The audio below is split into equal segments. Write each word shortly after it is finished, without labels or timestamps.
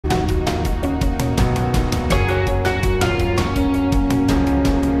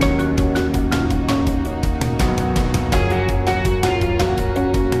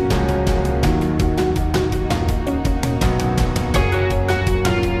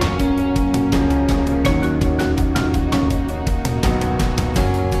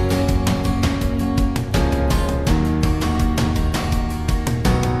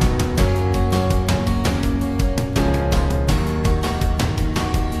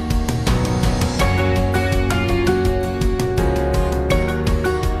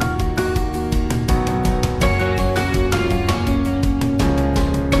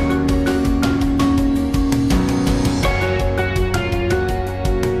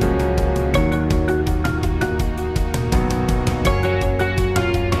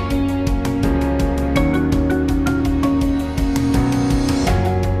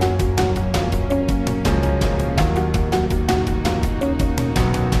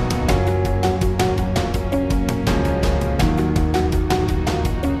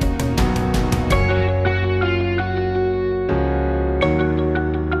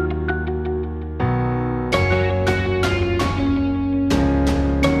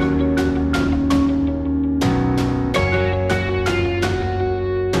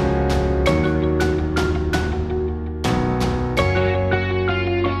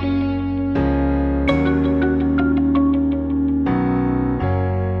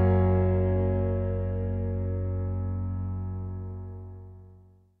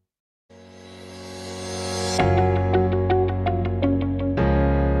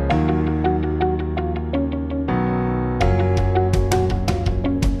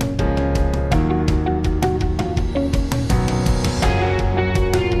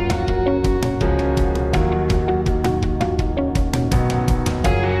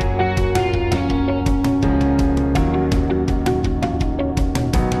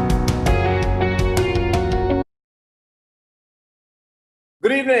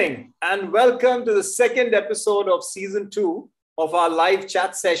evening and welcome to the second episode of season 2 of our live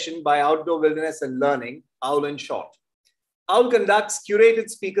chat session by Outdoor Wilderness and Learning, OWL in short. OWL conducts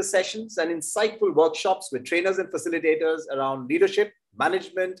curated speaker sessions and insightful workshops with trainers and facilitators around leadership,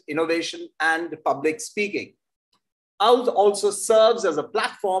 management, innovation, and public speaking. OWL also serves as a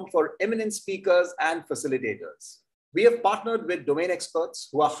platform for eminent speakers and facilitators. We have partnered with domain experts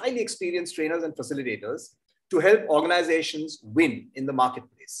who are highly experienced trainers and facilitators to help organizations win in the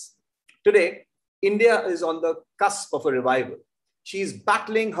marketplace. Today, India is on the cusp of a revival. She is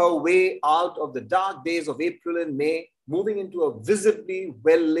battling her way out of the dark days of April and May, moving into a visibly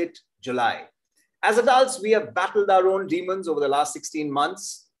well-lit July. As adults, we have battled our own demons over the last 16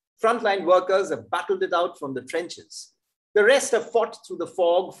 months. Frontline workers have battled it out from the trenches. The rest have fought through the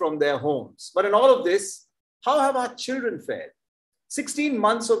fog from their homes. But in all of this, how have our children fared? 16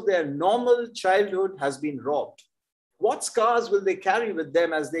 months of their normal childhood has been robbed. What scars will they carry with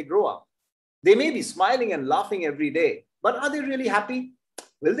them as they grow up? They may be smiling and laughing every day, but are they really happy?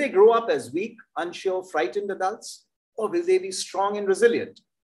 Will they grow up as weak, unsure, frightened adults? Or will they be strong and resilient?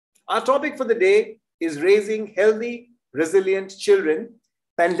 Our topic for the day is raising healthy, resilient children,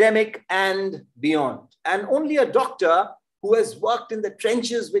 pandemic and beyond. And only a doctor who has worked in the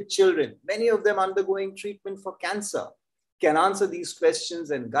trenches with children, many of them undergoing treatment for cancer, can answer these questions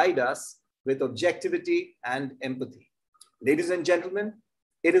and guide us with objectivity and empathy. Ladies and gentlemen,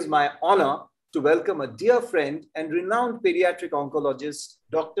 it is my honor to welcome a dear friend and renowned pediatric oncologist,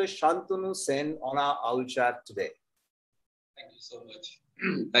 Dr. Santanu Sen, on our OWL chat today. Thank you so much.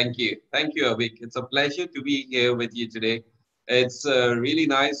 Thank you. Thank you, Avik. It's a pleasure to be here with you today. It's really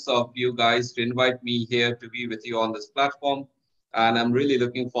nice of you guys to invite me here to be with you on this platform. And I'm really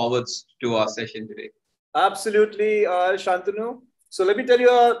looking forward to our session today. Absolutely, Shantanu. So let me tell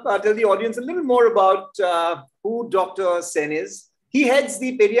the audience a little more about who Dr. Sen is. He heads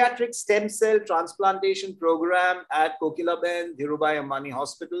the Pediatric Stem Cell Transplantation Program at Kokilaben Dhirubhai Ambani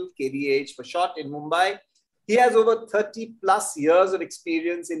Hospital, KDAH for short, in Mumbai. He has over 30 plus years of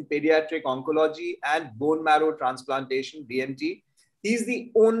experience in pediatric oncology and bone marrow transplantation, BMT. He's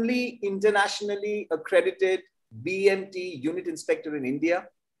the only internationally accredited BMT unit inspector in India,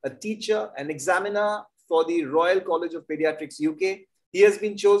 a teacher, an examiner for the Royal College of Pediatrics, UK. He has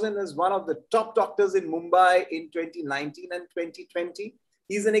been chosen as one of the top doctors in Mumbai in 2019 and 2020.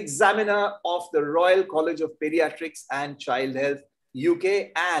 He's an examiner of the Royal College of Pediatrics and Child Health, UK,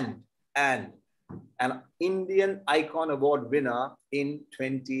 and an Indian Icon Award winner in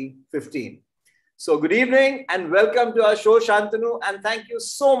 2015. So good evening and welcome to our show, Shantanu. And thank you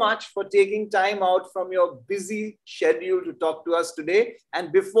so much for taking time out from your busy schedule to talk to us today.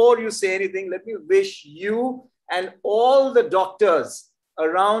 And before you say anything, let me wish you and all the doctors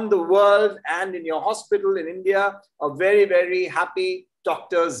around the world and in your hospital in India a very, very happy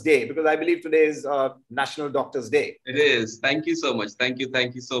Doctors' Day, because I believe today is National Doctors' Day. It is. Thank you so much. Thank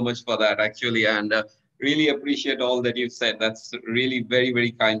you so much for that, actually. And really appreciate all that you've said. That's really very,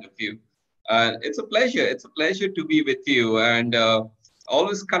 very kind of you. It's a pleasure. It's a pleasure to be with you. And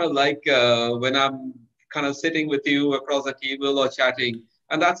always kind of like when I'm kind of sitting with you across a table or chatting.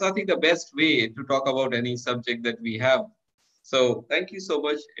 And that's, I think, the best way to talk about any subject that we have. So thank you so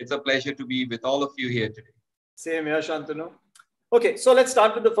much. It's a pleasure to be with all of you here today. Same here, Shantanu. Okay, so let's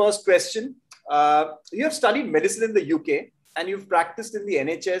start with the first question. You have studied medicine in the UK and you've practiced in the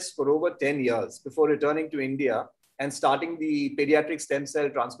NHS for over 10 years before returning to India and starting the Pediatric Stem Cell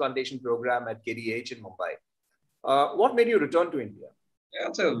Transplantation Program at KDAH in Mumbai. What made you return to India?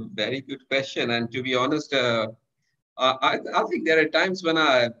 That's a very good question. And to be honest, I think there are times when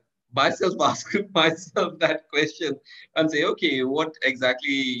I myself ask myself that question and say, okay, what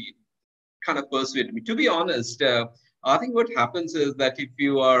exactly kind of persuaded me? To be honest, I think what happens is that if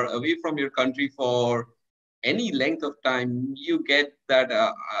you are away from your country for any length of time, you get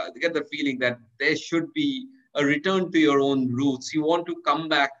the feeling that there should be a return to your own roots. You want to come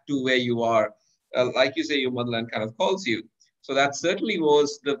back to where you are. Like you say, your motherland kind of calls you. So that certainly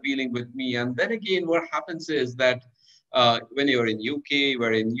was the feeling with me. And then again, what happens is that when you're in UK,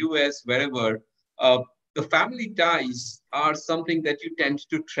 we're in US, wherever, the family ties are something that you tend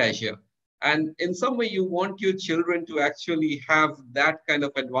to treasure. And in some way, you want your children to actually have that kind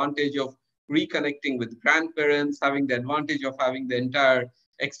of advantage of reconnecting with grandparents, having the advantage of having the entire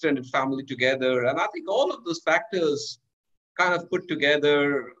extended family together. And I think all of those factors kind of put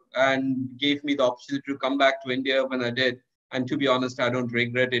together and gave me the opportunity to come back to India when I did. And to be honest, I don't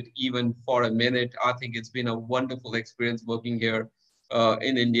regret it even for a minute. I think it's been a wonderful experience working here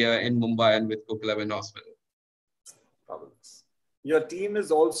in India, in Mumbai, and with Kokilaben Hospital. Your team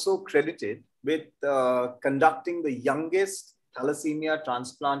is also credited with conducting the youngest thalassemia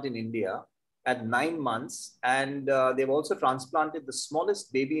transplant in India at 9 months. And they've also transplanted the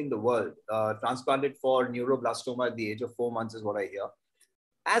smallest baby in the world, transplanted for neuroblastoma at the age of 4 months is what I hear.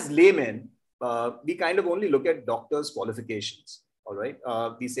 As laymen, we kind of only look at doctors' qualifications. All right.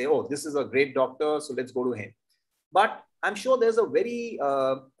 We say, oh, this is a great doctor, so let's go to him. But I'm sure there's a very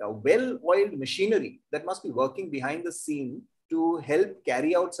well-oiled machinery that must be working behind the scene to help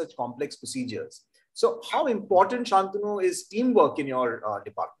carry out such complex procedures. So how important, Shantanu, is teamwork in your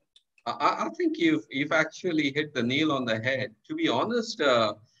department? I think you've actually hit the nail on the head. To be honest,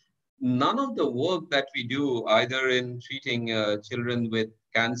 none of the work that we do, either in treating children with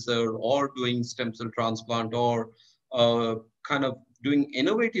cancer or doing stem cell transplant or kind of doing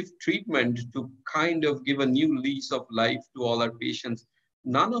innovative treatment to kind of give a new lease of life to all our patients,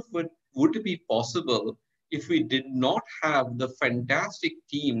 none of it would be possible if we did not have the fantastic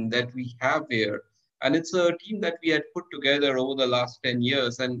team that we have here. And it's a team that we had put together over the last 10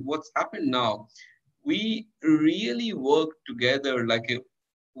 years. And what's happened now, we really work together like a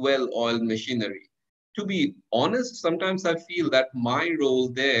well-oiled machinery. To be honest, sometimes I feel that my role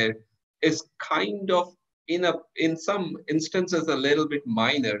there is kind of in some instances a little bit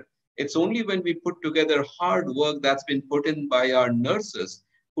minor. It's only when we put together hard work that's been put in by our nurses,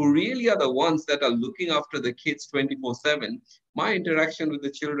 who really are the ones that are looking after the kids 24/7. My interaction with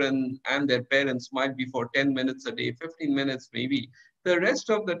the children and their parents might be for 10 minutes a day, 15 minutes maybe. The rest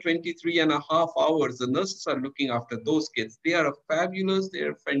of the 23 and a half hours, the nurses are looking after those kids. They are fabulous, they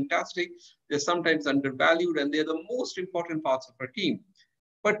are fantastic, they're sometimes undervalued, and they're the most important parts of our team.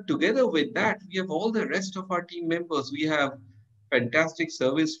 But together with that, we have all the rest of our team members. We have fantastic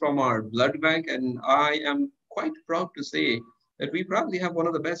service from our blood bank, and I am quite proud to say that we probably have one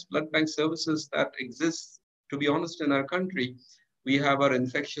of the best blood bank services that exists, to be honest, in our country. We have our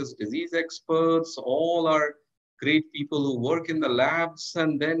infectious disease experts, all our great people who work in the labs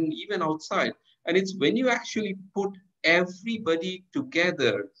and then even outside. And it's when you actually put everybody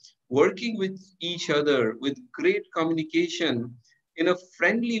together, working with each other with great communication in a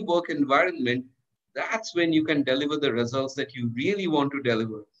friendly work environment, that's when you can deliver the results that you really want to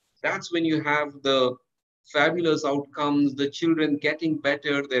deliver. That's when you have the fabulous outcomes, the children getting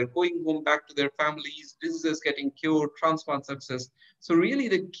better, they're going home back to their families, diseases getting cured, transplant success. So really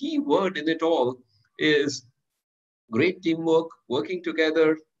the key word in it all is great teamwork, working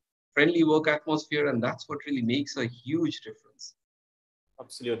together, friendly work atmosphere, and that's what really makes a huge difference.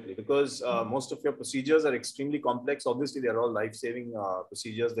 Absolutely, because most of your procedures are extremely complex. Obviously, they're all life-saving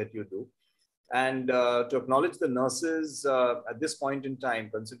procedures that you do. And to acknowledge the nurses at this point in time,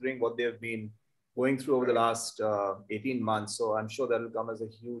 considering what they've been going through over the last 18 months. So I'm sure that will come as a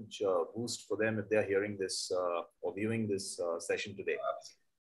huge boost for them if they're hearing this or viewing this session today.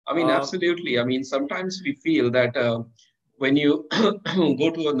 I mean, absolutely. I mean, sometimes we feel that when you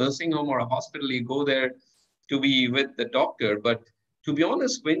go to a nursing home or a hospital, you go there to be with the doctor. But to be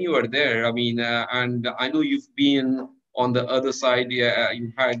honest, when you are there, I mean, and I know you've been on the other side, yeah,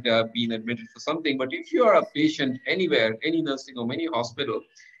 you had been admitted for something. But if you are a patient anywhere, any nursing home, any hospital,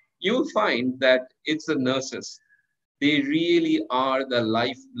 you'll find that it's the nurses. They really are the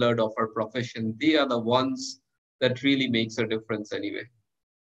lifeblood of our profession. They are the ones that really makes a difference anyway.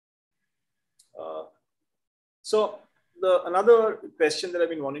 So another question that I've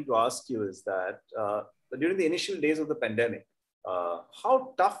been wanting to ask you is that during the initial days of the pandemic,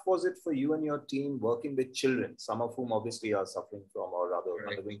 how tough was it for you and your team working with children, some of whom obviously are suffering from or rather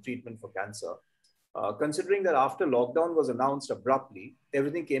undergoing treatment for cancer? Considering that after lockdown was announced abruptly,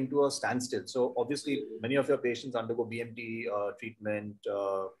 everything came to a standstill. So obviously, many of your patients undergo BMT treatment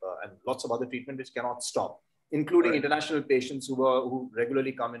and lots of other treatment which cannot stop, including international patients who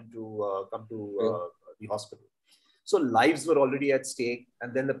regularly come to the hospital. So lives were already at stake,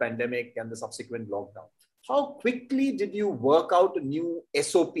 and then the pandemic and the subsequent lockdown. How quickly did you work out a new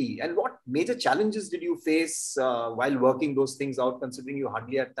SOP, and what major challenges did you face while working those things out, considering you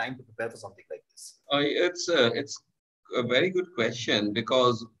hardly had time to prepare for something like this? It's a very good question,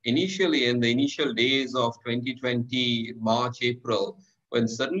 because initially in the initial days of 2020, March, April, when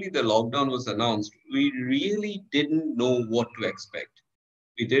suddenly the lockdown was announced, we really didn't know what to expect.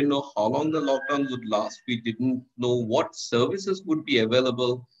 We didn't know how long the lockdown would last. We didn't know what services would be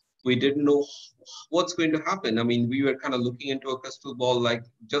available. We didn't know what's going to happen. I mean, we were kind of looking into a crystal ball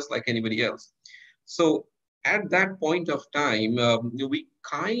just like anybody else. So at that point of time, we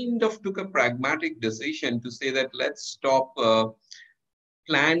kind of took a pragmatic decision to say that let's stop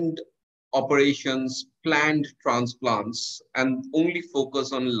planned operations, planned transplants, and only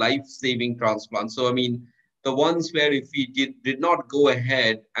focus on life-saving transplants. So, I mean, the ones where if we did not go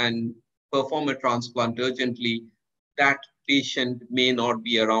ahead and perform a transplant urgently, that patient may not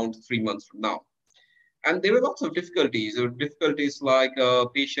be around 3 months from now. And there were lots of difficulties. There were difficulties like a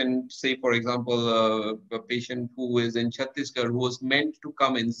patient, say, for example, a patient who is in Chhattisgarh who was meant to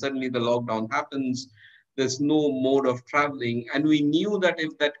come in. Suddenly the lockdown happens. There's no mode of traveling. And we knew that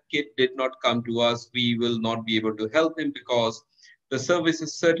if that kid did not come to us, we will not be able to help him because the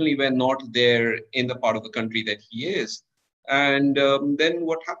services certainly were not there in the part of the country that he is. And then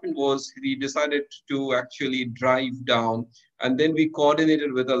what happened was we decided to actually drive down, and then we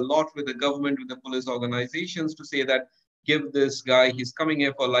coordinated with a lot with the government, with the police organizations to say that give this guy, he's coming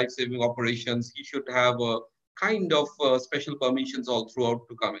here for life-saving operations, he should have a kind of special permissions all throughout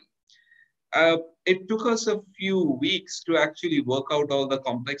to come in. It took us a few weeks to actually work out all the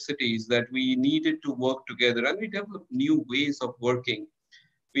complexities that we needed to work together, and we developed new ways of working.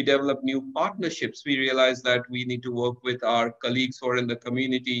 We developed new partnerships. We realized that we need to work with our colleagues who are in the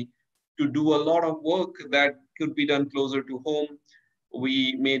community to do a lot of work that could be done closer to home.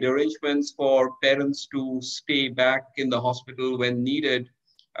 We made arrangements for parents to stay back in the hospital when needed.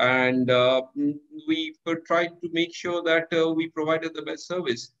 And we tried to make sure that we provided the best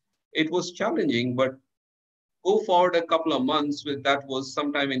service. It was challenging, but go forward a couple of months, with that was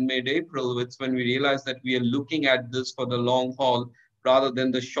sometime in mid-April, it's when we realized that we are looking at this for the long haul rather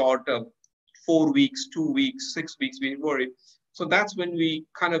than the short 4 weeks, 2 weeks, 6 weeks we worried. So that's when we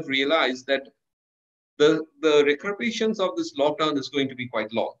kind of realized that the repercussions of this lockdown is going to be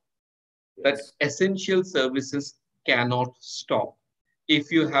quite long. Yes. That essential services cannot stop.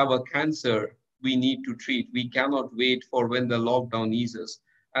 If you have a cancer, we need to treat. We cannot wait for when the lockdown eases.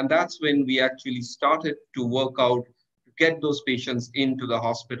 And that's when we actually started to work out to get those patients into the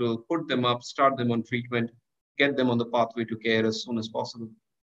hospital, put them up, start them on treatment, get them on the pathway to care as soon as possible.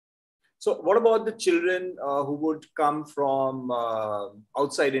 So what about the children who would come from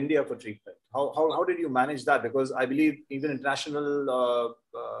outside India for treatment? How did you manage that? Because I believe even international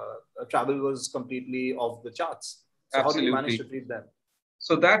travel was completely off the charts. So Absolutely. How did you manage to treat them?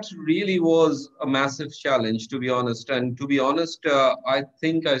 So that really was a massive challenge, to be honest. And to be honest, I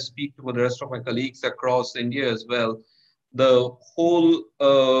think I speak to the rest of my colleagues across India as well. The whole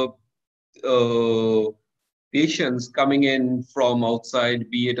patients coming in from outside,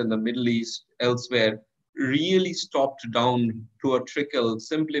 be it in the Middle East, elsewhere, really stopped down to a trickle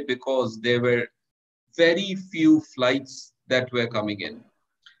simply because there were very few flights that were coming in.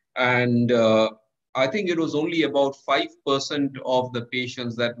 And I think it was only about 5% of the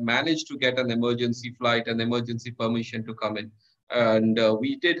patients that managed to get an emergency flight, an emergency permission to come in. And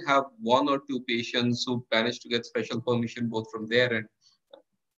we did have 1 or 2 patients who managed to get special permission both from their end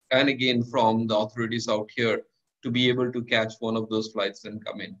and again from the authorities out here to be able to catch one of those flights and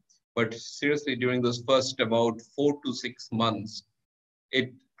come in. But seriously, during those first about 4 to 6 months,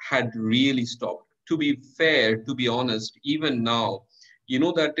 it had really stopped. To be fair, to be honest, even now, you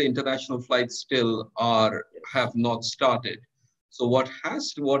know that the international flights still have not started. So what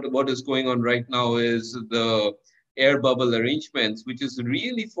is going on right now is the air bubble arrangements, which is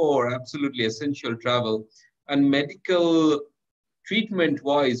really for absolutely essential travel, and medical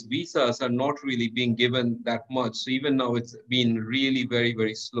treatment-wise, visas are not really being given that much. So even now, it's been really very,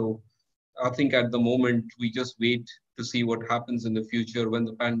 very slow. I think at the moment, we just wait to see what happens in the future when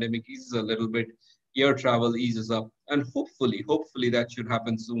the pandemic eases a little bit, air travel eases up, and hopefully that should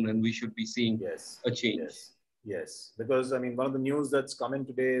happen soon, and we should be seeing a change. Yes. Because I mean, one of the news that's come in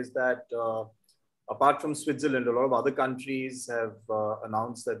today is that apart from Switzerland, a lot of other countries have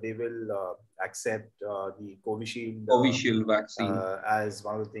announced that they will accept the Covishield vaccine as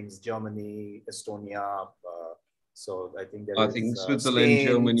one of the things. Germany, Estonia. So I think Switzerland, Spain,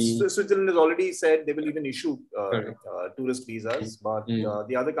 Germany. Switzerland has already said they will even issue tourist visas, but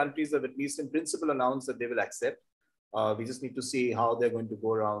the other countries have at least in principle announced that they will accept. We just need to see how they're going to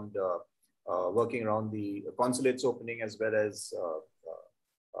go around working around the consulates opening as well as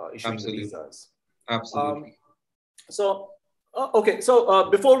issuing the visas. Absolutely. So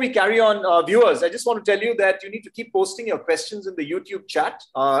before we carry on, viewers, I just want to tell you that you need to keep posting your questions in the YouTube chat,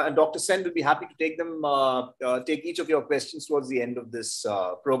 and Dr. Sen will be happy to take each of your questions towards the end of this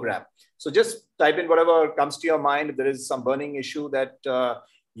program. So just type in whatever comes to your mind. If there is some burning issue that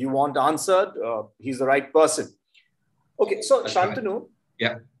you want answered, he's the right person. Okay, so that's Shantanu. Right.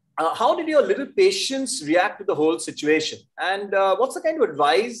 Yeah. How did your little patients react to the whole situation? And what's the kind of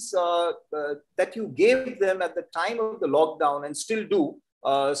advice that you gave them at the time of the lockdown and still do,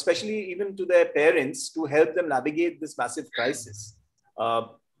 especially even to their parents, to help them navigate this massive crisis?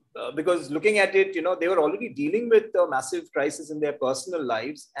 Because looking at it, you know, they were already dealing with a massive crisis in their personal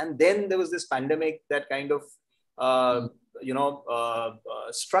lives. And then there was this pandemic that kind of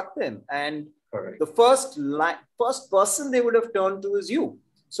struck them. And Correct. the first person they would have turned to is you.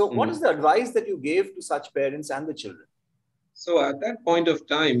 So what is the advice that you gave to such parents and the children? So at that point of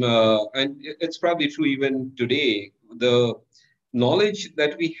time, and it's probably true even today, the knowledge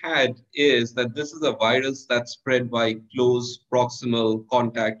that we had is that this is a virus that's spread by close proximal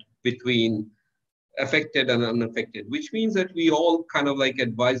contact between affected and unaffected, which means that we all kind of like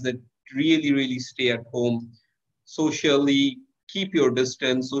advise that really, really stay at home, socially, keep your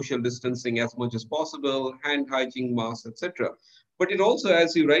distance, social distancing as much as possible, hand hygiene, masks, etc. But it also,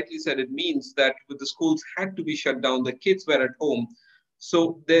 as you rightly said, it means that with the schools had to be shut down, the kids were at home.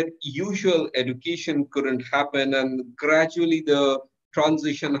 So their usual education couldn't happen. And gradually the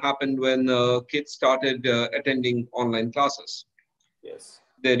transition happened when kids started attending online classes. Yes.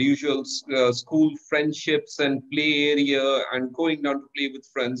 Their usual school friendships and play area and going down to play with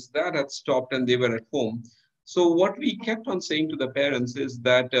friends, that had stopped and they were at home. So what we kept on saying to the parents is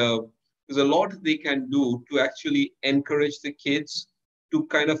that there's a lot they can do to actually encourage the kids to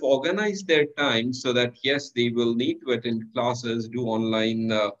kind of organize their time so that, yes, they will need to attend classes, do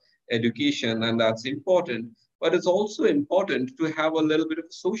online education, and that's important. But it's also important to have a little bit of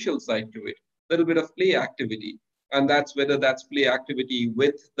a social side to it, a little bit of play activity. And that's whether that's play activity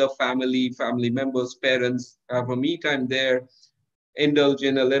with the family members, parents, have a me time there, indulge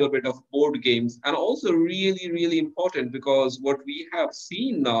in a little bit of board games. And also really, really important, because what we have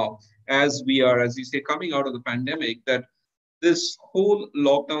seen now as we are, as you say, coming out of the pandemic, that this whole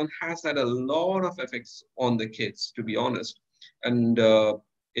lockdown has had a lot of effects on the kids, to be honest. And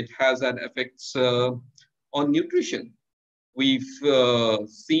it has had effects on nutrition. We've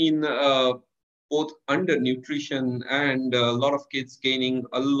seen both undernutrition and a lot of kids gaining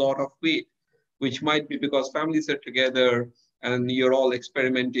a lot of weight, which might be because families are together and you're all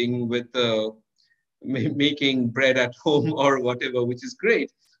experimenting with making bread at home or whatever, which is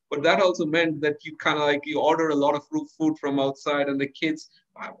great. But that also meant that you kind of like you order a lot of food from outside, and the kids,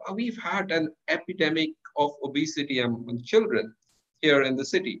 we've had an epidemic of obesity among children here in the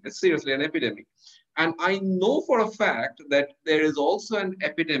city. It's seriously an epidemic. And I know for a fact that there is also an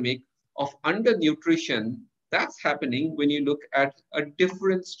epidemic of undernutrition that's happening when you look at a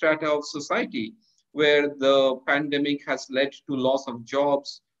different strata of society, where the pandemic has led to loss of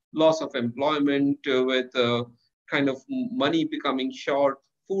jobs, loss of employment, with kind of money becoming short,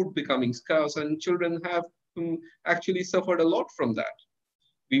 food becoming scarce, and children have actually suffered a lot from that.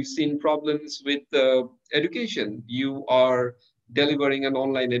 We've seen problems with education. You are delivering an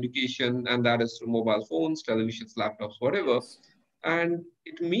online education, and that is through mobile phones, televisions, laptops, whatever. Yes. And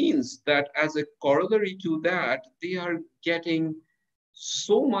it means that as a corollary to that, they are getting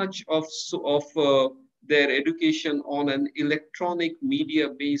so much of their education on an electronic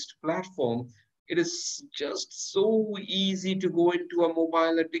media-based platform. It is just so easy to go into a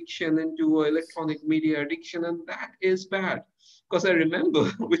mobile addiction, into electronic media addiction, and that is bad. Because I remember,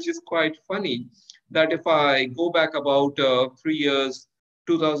 which is quite funny, that if I go back about 3 years,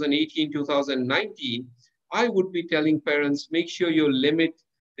 2018, 2019, I would be telling parents, make sure you limit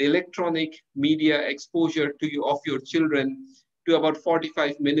the electronic media exposure of your children to about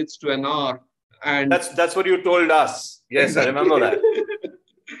 45 minutes to an hour. And that's what you told us. Yes, exactly. I remember that.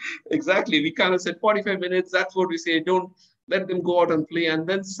 Exactly. We kind of said 45 minutes. That's what we say. Don't let them go out and play. And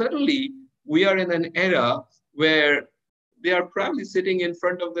then suddenly we are in an era where they are probably sitting in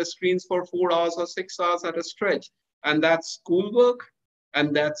front of the screens for 4 hours or 6 hours at a stretch. And that's schoolwork,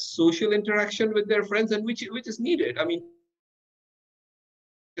 and that's social interaction with their friends, and which is needed. I mean,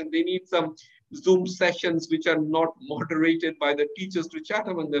 they need some Zoom sessions which are not moderated by the teachers to chat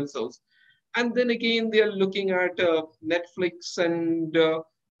among themselves. And then again, they are looking at Netflix and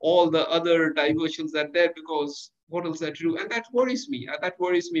all the other diversions that are there, because what else are to do? And that worries me. That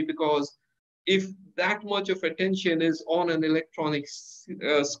worries me, because if that much of attention is on an electronic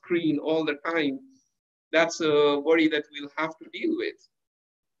screen all the time, that's a worry that we'll have to deal with.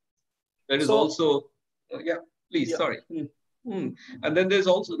 There is also, yeah, please, sorry. And then there's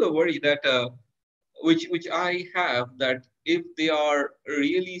also the worry that, which I have, that if they are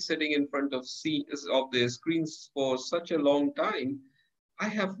really sitting in front of their screens for such a long time, I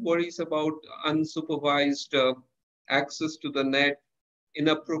have worries about unsupervised access to the net,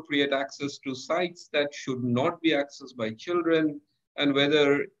 inappropriate access to sites that should not be accessed by children, and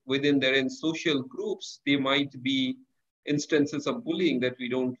whether within their own social groups, there might be instances of bullying that we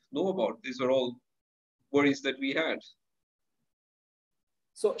don't know about. These are all worries that we had.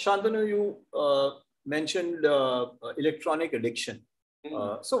 So, Shantanu, you mentioned electronic addiction.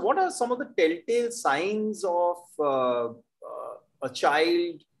 So what are some of the telltale signs of a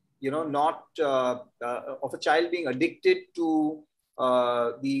child not of a child being addicted to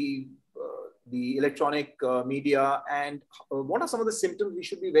the electronic media, and what are some of the symptoms we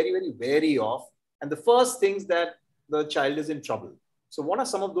should be very, very wary of, and the first things that the child is in trouble. So what are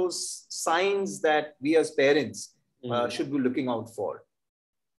some of those signs that we as parents should be looking out for?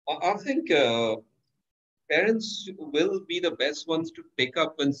 I think parents will be the best ones to pick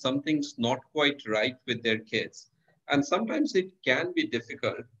up when something's not quite right with their kids. And sometimes it can be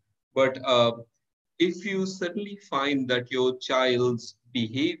difficult. But if you suddenly find that your child's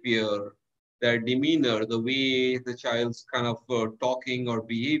behavior, their demeanor, the way the child's kind of talking or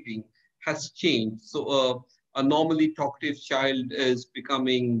behaving has changed. So a normally talkative child is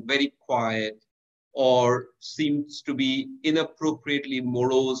becoming very quiet or seems to be inappropriately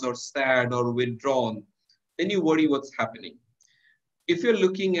morose or sad or withdrawn, then you worry what's happening. If you're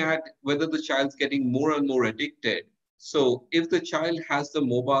looking at whether the child's getting more and more addicted, so if the child has the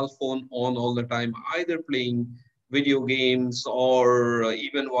mobile phone on all the time, either playing video games or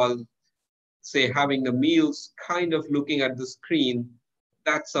even while, say, having the meals, kind of looking at the screen,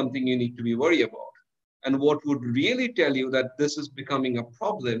 that's something you need to be worried about. And what would really tell you that this is becoming a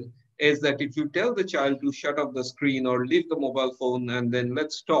problem is that if you tell the child to shut off the screen or leave the mobile phone and then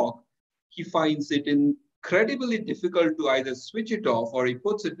let's talk, he finds it incredibly difficult to either switch it off or he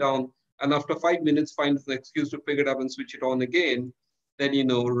puts it down and after 5 minutes finds an excuse to pick it up and switch it on again. Then you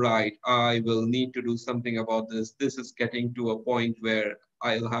know, right, I will need to do something about this. This is getting to a point where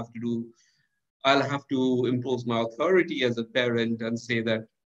I'll have to impose my authority as a parent and say that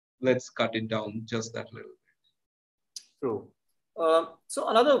let's cut it down just that little bit. True. So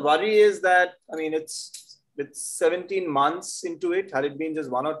another worry is that, I mean, it's 17 months into it. Had it been just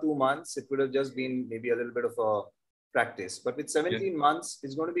 1 or 2 months, it would have just been maybe a little bit of a practice. But with 17 months,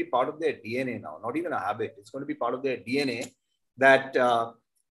 it's going to be part of their DNA now, not even a habit. It's going to be part of their DNA that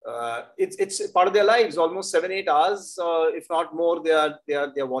it's part of their lives. Almost 7-8 hours, if not more, they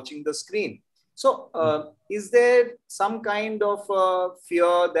are watching the screen. So is there some kind of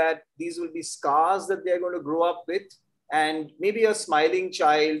fear that these will be scars that they're going to grow up with? And maybe a smiling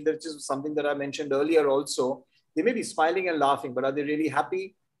child, which is something that I mentioned earlier also, they may be smiling and laughing, but are they really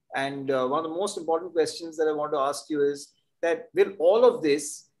happy? And one of the most important questions that I want to ask you is that will all of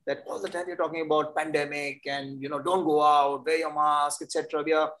this, that all the time you're talking about pandemic and, don't go out, wear your mask, etc.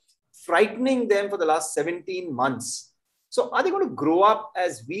 We are frightening them for the last 17 months. So are they going to grow up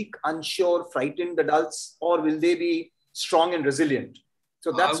as weak, unsure, frightened adults, or will they be strong and resilient?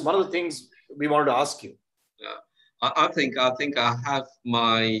 So that's one of the things we wanted to ask you. Yeah. I think I have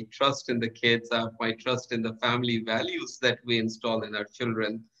my trust in the kids. I have my trust in the family values that we install in our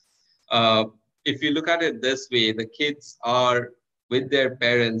children. If you look at it this way, the kids are with their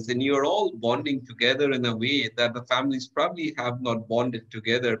parents and you're all bonding together in a way that the families probably have not bonded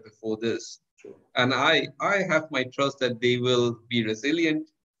together before this. True. And I have my trust that they will be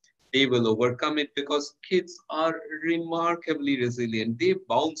resilient. They will overcome it because kids are remarkably resilient. They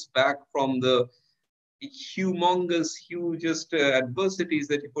bounce back from the humongous, hugest adversities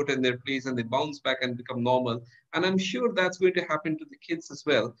that you put in their place and they bounce back and become normal. And I'm sure that's going to happen to the kids as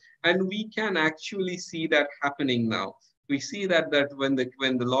well. And we can actually see that happening now. We see that when the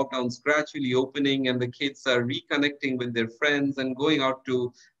lockdown's gradually opening and the kids are reconnecting with their friends and going out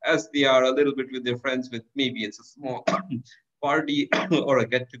to, as they are a little bit with their friends with maybe it's a small party or a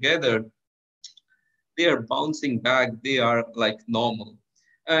get together, they are bouncing back. They are like normal.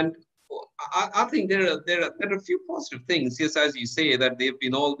 And I think there are a few positive things. Yes, as you say, that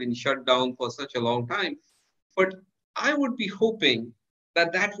they've all been shut down for such a long time. But I would be hoping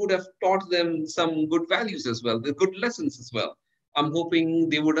that would have taught them some good values as well, the good lessons as well. I'm hoping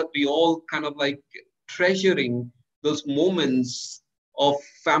they would be all kind of like treasuring those moments of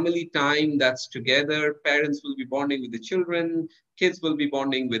family time that's together. Parents will be bonding with the children, kids will be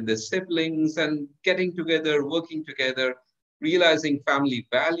bonding with their siblings and getting together, working together, realizing family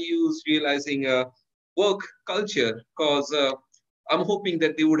values, realizing a work culture, because I'm hoping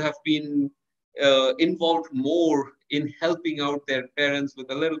that they would have been involved more in helping out their parents with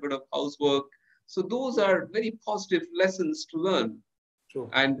a little bit of housework. So those are very positive lessons to learn. True.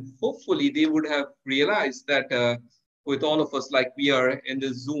 And hopefully they would have realized that with all of us, like we are in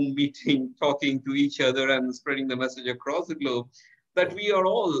the Zoom meeting, talking to each other and spreading the message across the globe, that we are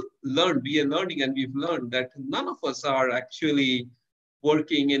learning and we've learned that none of us are actually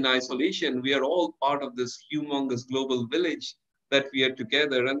working in isolation. We are all part of this humongous global village that we are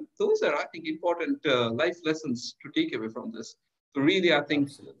together. And those are, I think, important life lessons to take away from this. So really, I think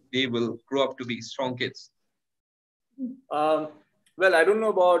they will grow up to be strong kids. Well, I don't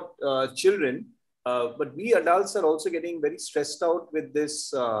know about children, But we adults are also getting very stressed out with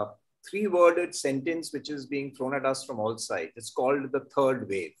this three-worded sentence which is being thrown at us from all sides. It's called the third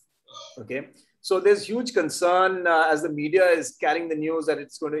wave. Okay. So there's huge concern as the media is carrying the news that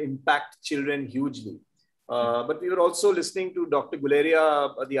it's going to impact children hugely. But we were also listening to Dr.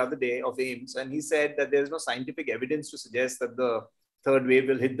 Guleria the other day of AIMS, and he said that there's no scientific evidence to suggest that the third wave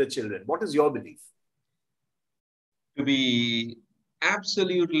will hit the children. What is your belief? To be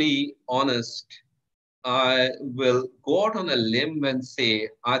absolutely honest, I will go out on a limb and say,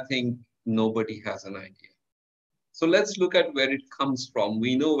 I think nobody has an idea. So let's look at where it comes from.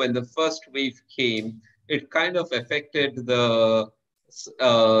 We know when the first wave came, it kind of affected the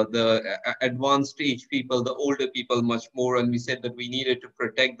advanced age people, the older people much more. And we said that we needed to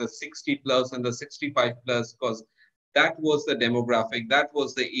protect the 60 plus and the 65 plus because that was the demographic, that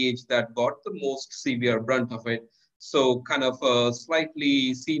was the age that got the most severe brunt of it. So kind of a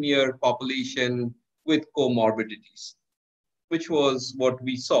slightly senior population with comorbidities, which was what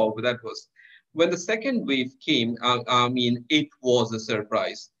we saw. But that was when the second wave came. I mean, it was a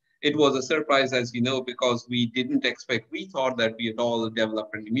surprise. It was a surprise, as you know, because we didn't expect. We thought that we had all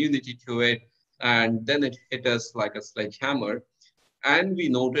developed an immunity to it, and then it hit us like a sledgehammer. And we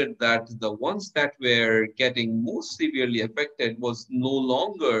noted that the ones that were getting most severely affected was no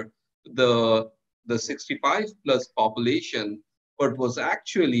longer the 65 plus population, but was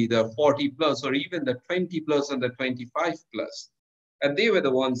actually the 40 plus or even the 20 plus and the 25 plus. And they were the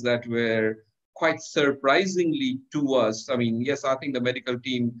ones that were quite surprisingly to us. I mean, yes, I think the medical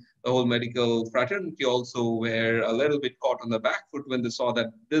team, the whole medical fraternity also were a little bit caught on the back foot when they saw that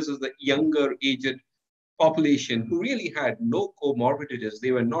this is the younger aged population who really had no comorbidities.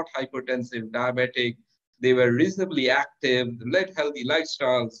 They were not hypertensive, diabetic. They were reasonably active, led healthy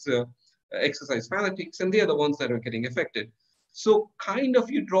lifestyles, exercise fanatics, and they are the ones that are getting affected. So kind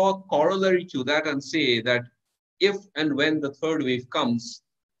of you draw a corollary to that and say that if and when the third wave comes,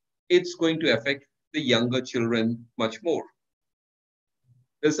 it's going to affect the younger children much more.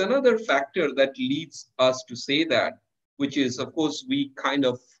 There's another factor that leads us to say that, which is, of course, we kind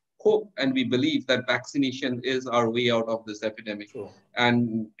of hope and we believe that vaccination is our way out of this epidemic. Sure.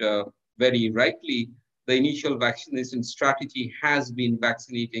 And very rightly, the initial vaccination strategy has been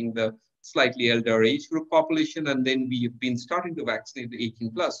vaccinating the slightly elder age group population, and then we've been starting to vaccinate the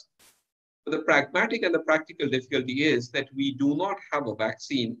 18 plus. But the pragmatic and the practical difficulty is that we do not have a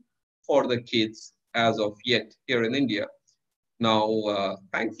vaccine for the kids as of yet here in India. Now,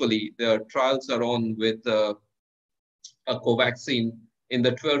 thankfully, the trials are on with a Covaxin in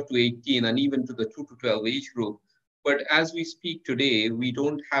the 12 to 18 and even to the 2 to 12 age group. But as we speak today, we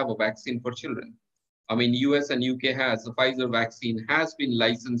don't have a vaccine for children. I mean, US and UK has, the Pfizer vaccine has been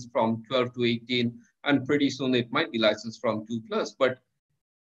licensed from 12 to 18, and pretty soon it might be licensed from 2 plus. But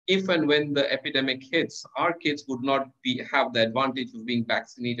if and when the epidemic hits, our kids would not have the advantage of being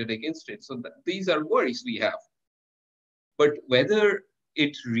vaccinated against it. So these are worries we have. But whether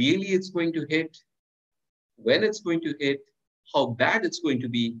it really is going to hit, when it's going to hit, how bad it's going to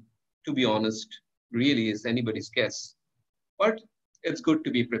be honest, really is anybody's guess. But it's good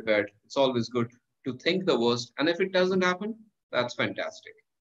to be prepared. It's always good to think the worst. And if it doesn't happen, that's fantastic.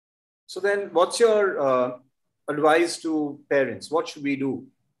 So then what's your advice to parents? What should we do?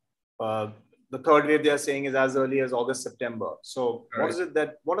 The third wave they are saying is as early as August, September. So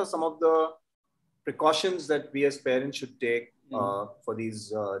what are some of the precautions that we as parents should take for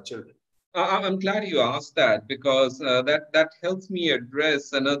these children? I'm glad you asked that because that helps me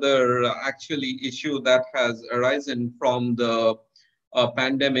address another actually issue that has arisen from the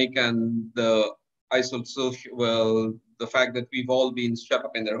pandemic and the the fact that we've all been shut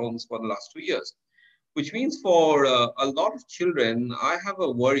up in their homes for the last 2 years, which means for a lot of children, I have a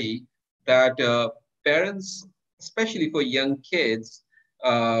worry that parents, especially for young kids,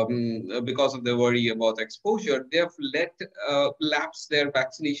 because of their worry about exposure, they have let lapse their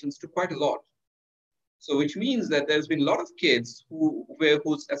vaccinations to quite a lot. So which means that there's been a lot of kids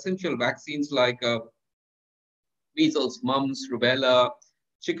whose essential vaccines like measles, mumps, rubella,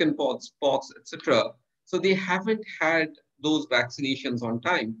 chickenpox, pox, etc. So they haven't had those vaccinations on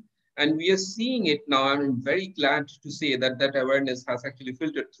time. And we are seeing it now. I'm very glad to say that that awareness has actually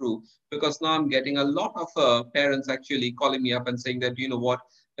filtered through, because now I'm getting a lot of parents actually calling me up and saying that, you know what,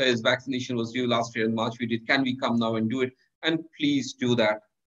 his vaccination was due last year in March. Can we come now and do it? And please do that.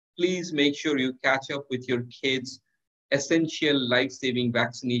 Please make sure you catch up with your kids' essential life-saving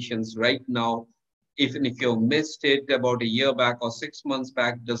vaccinations right now. Even if you missed it about a year back or 6 months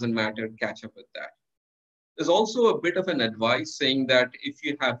back, doesn't matter, catch up with that. There's also a bit of an advice saying that if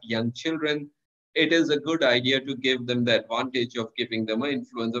you have young children, it is a good idea to give them the advantage of giving them an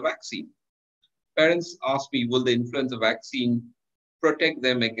influenza vaccine. Parents ask me, will the influenza vaccine protect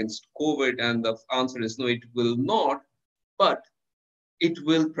them against COVID? And the answer is no, it will not, but it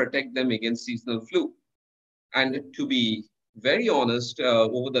will protect them against seasonal flu. And to be very honest,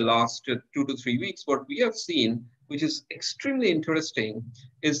 over the last 2 to 3 weeks, what we have seen, which is extremely interesting,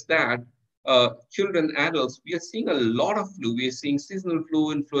 is that children, adults, we are seeing a lot of flu. We are seeing seasonal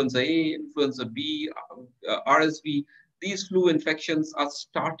flu, influenza A, influenza B, RSV. These flu infections are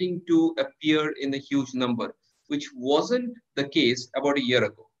starting to appear in a huge number, which wasn't the case about a year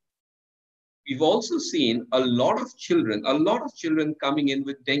ago. We've also seen a lot of children coming in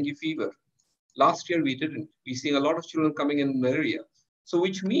with dengue fever. Last year we didn't. We're seeing a lot of children coming in malaria. So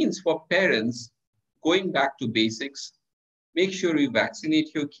which means for parents, going back to basics, make sure you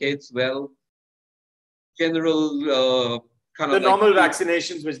vaccinate your kids well. General kind The of like normal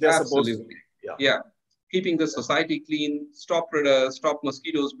vaccinations which they're supposed to absolutely, be. Yeah. yeah. Keeping the society clean, stop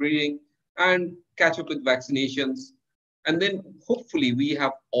mosquitoes breeding, and catch up with vaccinations. And then hopefully we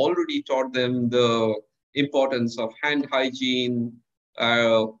have already taught them the importance of hand hygiene,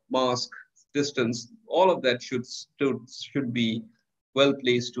 mask, distance. All of that should be well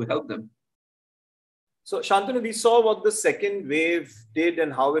placed to help them. So, Shantanu, we saw what the second wave did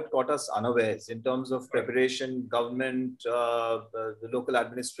and how it caught us unawares in terms of preparation, government, the local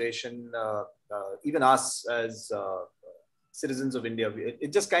administration, even us as citizens of India.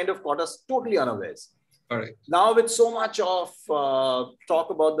 It just kind of caught us totally unawares. Correct. Now, with so much of talk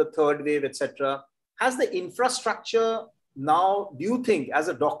about the third wave, etc., has the infrastructure now, do you think, as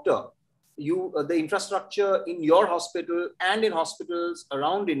a doctor, the infrastructure in your hospital and in hospitals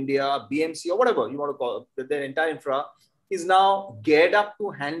around India, BMC or whatever you want to call it, their entire infra is now geared up to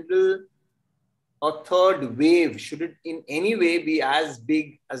handle a third wave? Should it in any way be as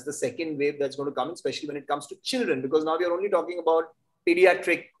big as the second wave that's going to come, especially when it comes to children? Because now we are only talking about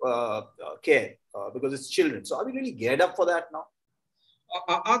pediatric care because it's children. So are we really geared up for that now?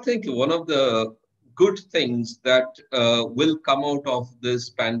 I think one of the good things that will come out of this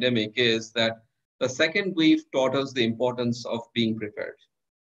pandemic is that the second wave taught us the importance of being prepared.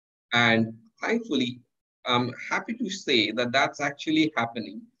 And thankfully, I'm happy to say that that's actually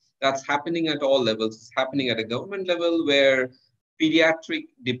happening. That's happening at all levels. It's happening at a government level where pediatric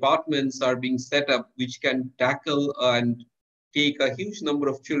departments are being set up, which can tackle and take a huge number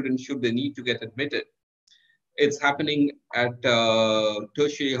of children should they need to get admitted. It's happening at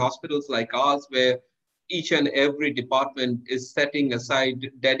tertiary hospitals like ours, where each and every department is setting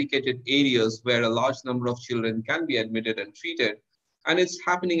aside dedicated areas where a large number of children can be admitted and treated. And it's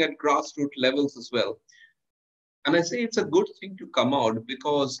happening at grassroots levels as well. And I say it's a good thing to come out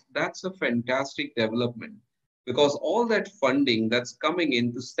because that's a fantastic development. Because all that funding that's coming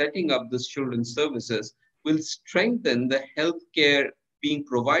into setting up this children's services will strengthen the healthcare being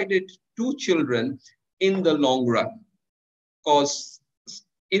provided to children in the long run. Because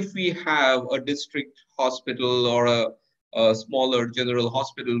if we have a district hospital or a smaller general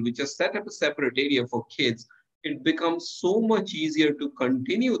hospital which has set up a separate area for kids, it becomes so much easier to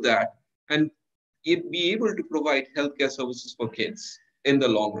continue that and be able to provide healthcare services for kids in the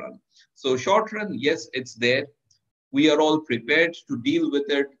long run. So short run, yes, it's there. We are all prepared to deal with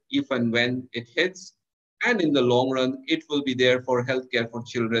it if and when it hits. And in the long run, it will be there for healthcare for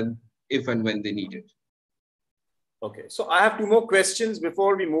children if and when they need it. Okay, so I have two more questions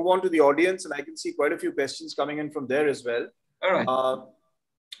before we move on to the audience, and I can see quite a few questions coming in from there as well. All right.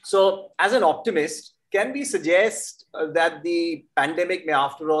 So as an optimist, can we suggest that the pandemic may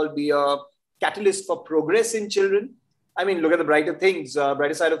after all be a catalyst for progress in children? I mean, look at the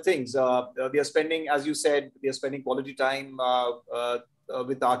brighter side of things. We are spending, as you said, we are spending quality time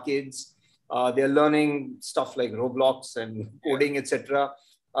with our kids. They're learning stuff like Roblox and coding, etc.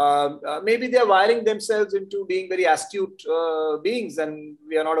 Maybe they're wiring themselves into being very astute beings, and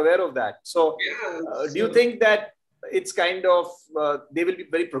we are not aware of that. So, do you think that it's kind of they will be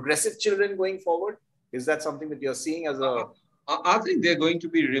very progressive children going forward? Is that something that you're seeing as a? I think they're going to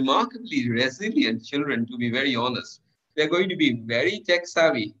be remarkably resilient children, to be very honest. They're going to be very tech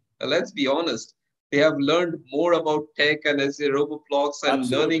savvy. Let's be honest. They have learned more about tech and as a Roblox and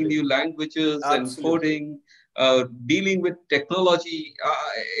learning new languages and coding, dealing with technology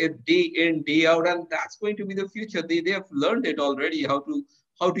day in, day out. And that's going to be the future. They have learned it already, how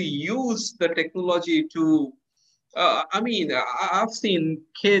to use the technology to, I've seen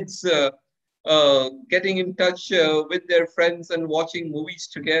kids getting in touch with their friends and watching movies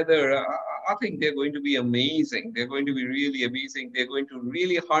together. I think they're going to be amazing. They're going to be really amazing. They're going to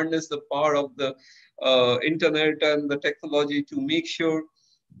really harness the power of the internet and the technology to make sure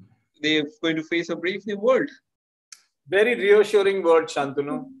they're going to face a brave new world. Very reassuring word,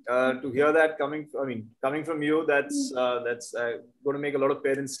 Shantanu. To hear that coming from you, that's going to make a lot of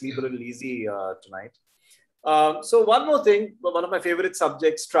parents sleep a little easy tonight. So one more thing, one of my favorite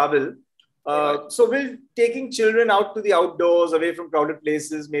subjects, travel. So will taking children out to the outdoors, away from crowded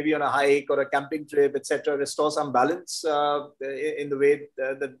places, maybe on a hike or a camping trip, etc., restore some balance in the way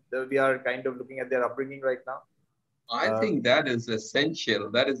that we are kind of looking at their upbringing right now? I think that is essential.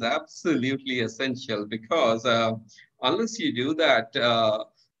 That is absolutely essential because unless you do that, uh,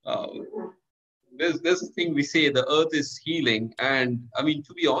 there's a thing we say the earth is healing. And I mean,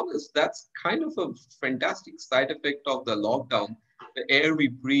 to be honest, that's kind of a fantastic side effect of the lockdown. The air we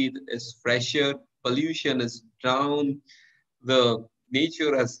breathe is fresher, pollution is down, the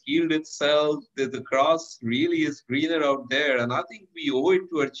nature has healed itself, the grass really is greener out there. And I think we owe it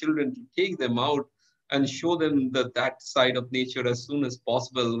to our children to take them out and show them that side of nature as soon as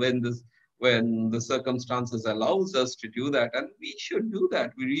possible when the circumstances allows us to do that. And we should do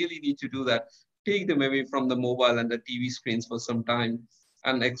that. We really need to do that. Take them away from the mobile and the TV screens for some time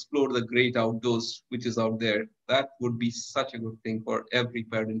and explore the great outdoors which is out there. That would be such a good thing for every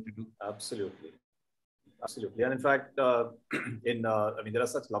parent to do. Absolutely. Absolutely. And in fact, there are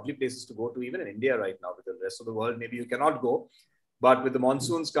such lovely places to go to, even in India right now. With the rest of the world, maybe you cannot go. But with the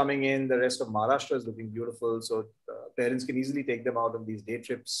monsoons coming in, the rest of Maharashtra is looking beautiful. So parents can easily take them out on these day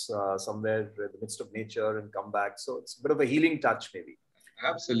trips somewhere in the midst of nature and come back. So it's a bit of a healing touch, maybe.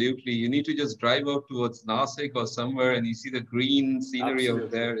 Absolutely. You need to just drive out towards Nasik or somewhere and you see the green scenery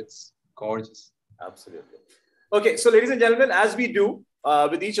out there. It's gorgeous. Absolutely. Okay, so ladies and gentlemen, as we do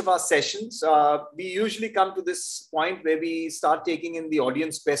with each of our sessions, we usually come to this point where we start taking in the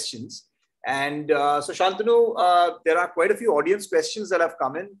audience questions. And so Shantanu, there are quite a few audience questions that have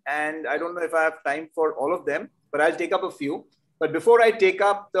come in, and I don't know if I have time for all of them, but I'll take up a few. But before I take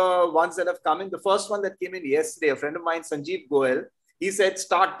up the ones that have come in, the first one that came in yesterday, a friend of mine, Sanjeev Goel, he said,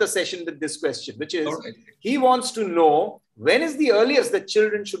 start the session with this question, which is, he wants to know, when is the earliest that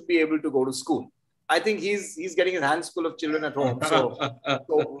children should be able to go to school? I think he's getting his hands full of children at home. So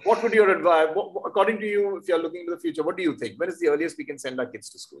what would your advice, according to you, if you're looking to the future, what do you think? When is the earliest we can send our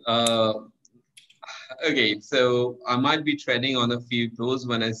kids to school? Okay, so I might be treading on a few toes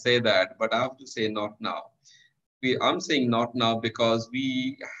when I say that, but I have to say not now. I'm saying not now because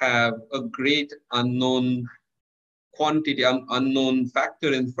we have a great unknown quantity, unknown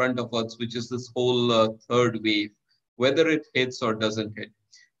factor in front of us, which is this whole third wave, whether it hits or doesn't hit.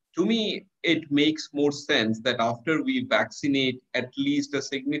 To me, it makes more sense that after we vaccinate at least a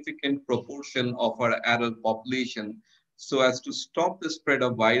significant proportion of our adult population, so as to stop the spread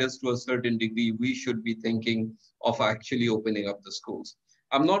of virus to a certain degree, we should be thinking of actually opening up the schools.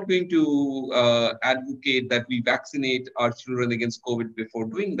 I'm not going to advocate that we vaccinate our children against COVID before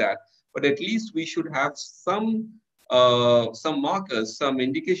doing that, but at least we should have some markers, some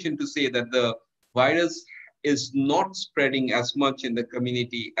indication to say that the virus is not spreading as much in the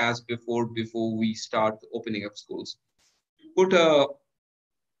community as before we start opening up schools. Put a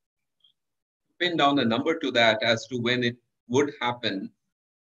pin down a number to that as to when it would happen.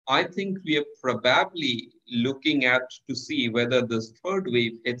 I think we are probably looking at to see whether this third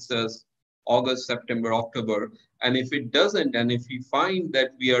wave hits us August, September, October. And if it doesn't, and if we find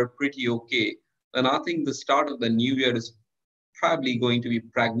that we are pretty okay, then I think the start of the new year is probably going to be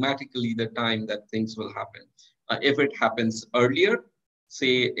pragmatically the time that things will happen. If it happens earlier,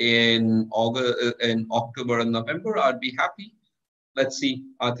 say in August, in October and November, I'd be happy. Let's see.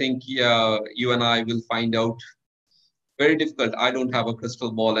 I think you and I will find out. Very difficult. I don't have a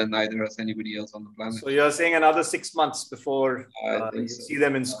crystal ball, and neither has anybody else on the planet. So you're saying another 6 months before you see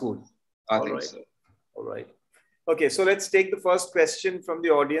them in school? I think so. All right. Okay, so let's take the first question from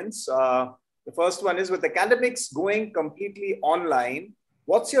the audience. The first one is, with academics going completely online,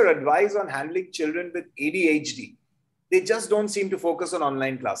 what's your advice on handling children with ADHD? They just don't seem to focus on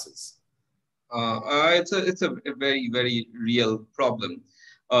online classes. It's a very, very real problem.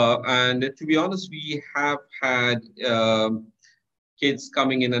 And to be honest, we have had kids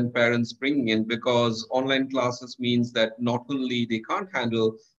coming in and parents bringing in, because online classes means that not only they can't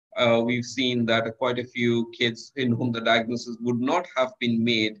handle, we've seen that quite a few kids in whom the diagnosis would not have been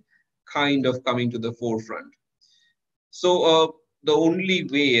made kind of coming to the forefront. So the only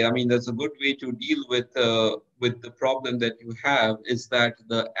way, I mean, there's a good way to deal with the problem that you have is that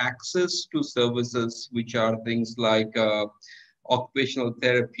the access to services, which are things like occupational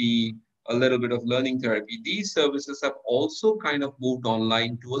therapy, a little bit of learning therapy, these services have also kind of moved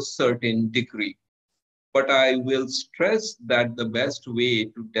online to a certain degree. But I will stress that the best way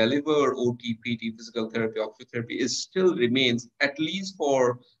to deliver OT, PT, physical therapy, occupational therapy is still remains, at least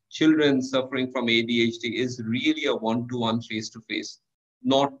for children suffering from ADHD, is really a one-to-one face-to-face,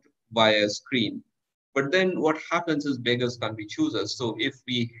 not via screen. But then what happens is beggars can't be choosers. So if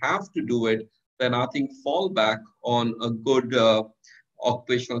we have to do it, then I think fall back on a good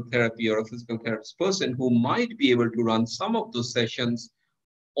occupational therapy or a physical therapist person who might be able to run some of those sessions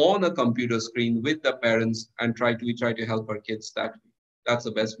on a computer screen with the parents and try to help our kids that way. That's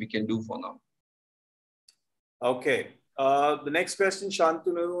the best we can do for now. Okay. The next question,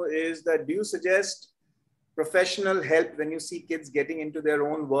 Shantanu, is that do you suggest professional help when you see kids getting into their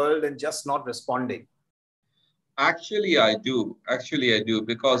own world and just not responding? Actually, I do. Actually, I do.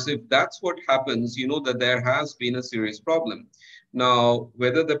 Because if that's what happens, you know that there has been a serious problem. Now,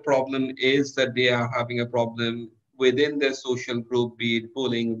 whether the problem is that they are having a problem within their social group, be it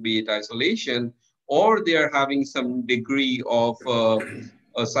bullying, be it isolation, or they are having some degree of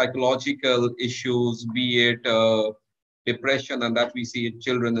psychological issues, be it depression, and that we see in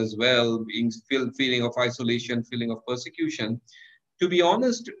children as well, feeling of isolation, feeling of persecution. To be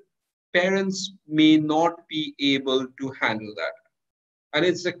honest, parents may not be able to handle that. And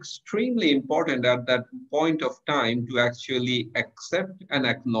it's extremely important at that point of time to actually accept and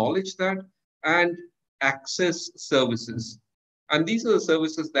acknowledge that and access services. And these are the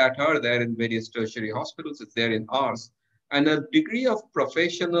services that are there in various tertiary hospitals, it's there in ours. And a degree of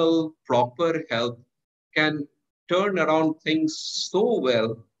professional, proper help can turn around things so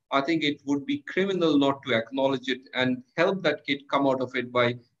well. I think it would be criminal not to acknowledge it and help that kid come out of it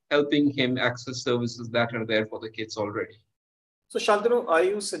by helping him access services that are there for the kids already. So, Shantanu, are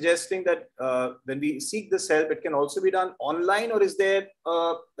you suggesting that when we seek this help, it can also be done online, or is there,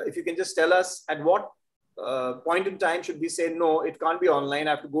 if you can just tell us at what point in time should we say, no, it can't be online,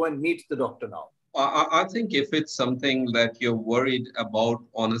 I have to go and meet the doctor now? I think if it's something that you're worried about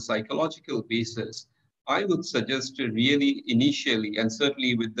on a psychological basis, I would suggest to really initially, and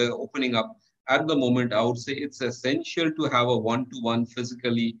certainly with the opening up at the moment, I would say it's essential to have a one-to-one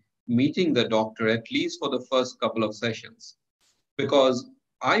physically meeting the doctor, at least for the first couple of sessions. Because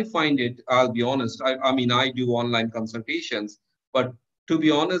I find it, I'll be honest, I mean, I do online consultations, but to be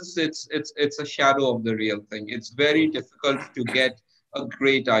honest, it's a shadow of the real thing. It's very difficult to get a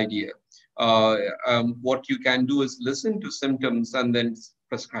great idea. What you can do is listen to symptoms and then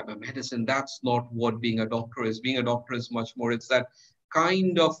prescribe a medicine. That's not what being a doctor is. Being a doctor is much more. It's that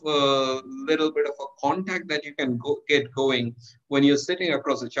kind of a little bit of a contact that you can get going when you're sitting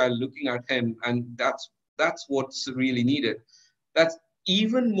across a child looking at him, and that's what's really needed. That's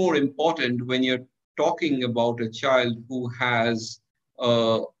even more important when you're talking about a child who has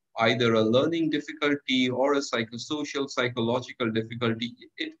either a learning difficulty or a psychosocial, psychological difficulty.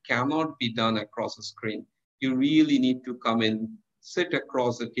 It cannot be done across a screen. You really need to come in, sit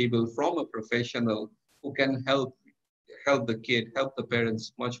across a table from a professional who can help the kid, help the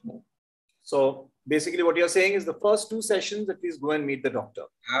parents much more. So basically what you're saying is the first two sessions, at least go and meet the doctor.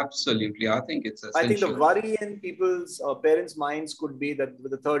 Absolutely. I think it's essential. I think the worry in people's parents' minds could be that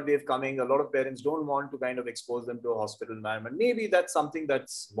with the third wave coming, a lot of parents don't want to kind of expose them to a hospital environment. Maybe that's something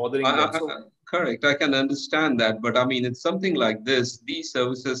that's bothering them. Correct. I can understand that. But I mean, it's something like this. These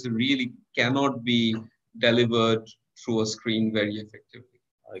services really cannot be delivered through a screen very effectively.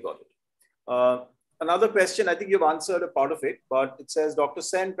 I got it. Another question, I think you've answered a part of it, but it says, Dr.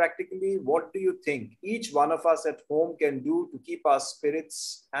 Sen, practically, what do you think each one of us at home can do to keep our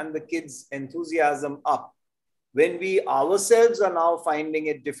spirits and the kids' enthusiasm up when we ourselves are now finding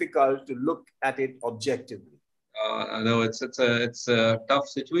it difficult to look at it objectively? I know it's a tough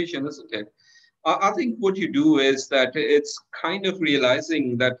situation, isn't it? I think what you do is that it's kind of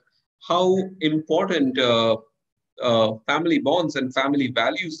realizing that how important family bonds and family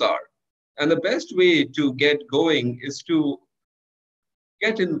values are. And the best way to get going is to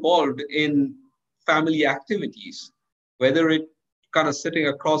get involved in family activities, whether it kind of sitting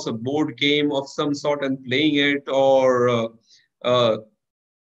across a board game of some sort and playing it, or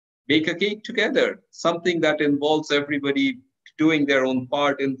bake a cake together, something that involves everybody doing their own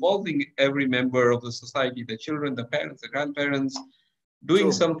part, involving every member of the society, the children, the parents, the grandparents.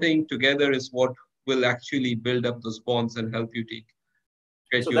 Doing something together is what will actually build up those bonds and help you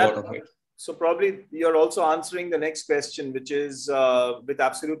get you out of it. So probably you're also answering the next question, which is with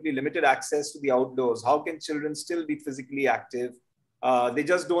absolutely limited access to the outdoors, how can children still be physically active? They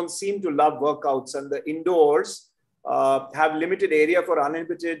just don't seem to love workouts, and the indoors have limited area for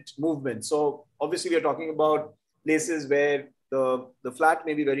uninhibited movement. So obviously we are talking about places where the flat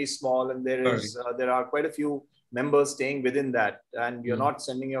may be very small and there are quite a few members staying within that, and you're not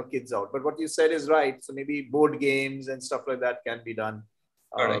sending your kids out. But what you said is right. So maybe board games and stuff like that can be done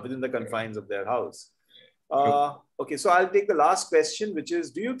within the confines of their house. Okay, so I'll take the last question, which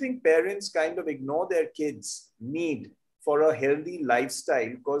is, do you think parents kind of ignore their kids' need for a healthy lifestyle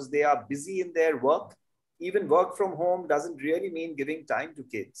because they are busy in their work? Even work from home doesn't really mean giving time to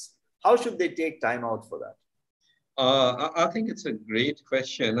kids. How should they take time out for that? I think it's a great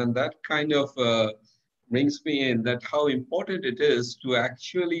question, and that kind of brings me in that how important it is to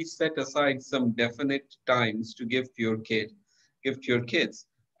actually set aside some definite times to give to your kids.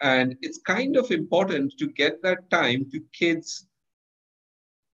 And it's kind of important to get that time to kids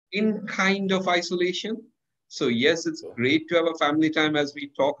in kind of isolation. So yes, it's great to have a family time as we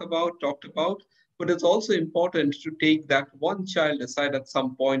talked about, but it's also important to take that one child aside at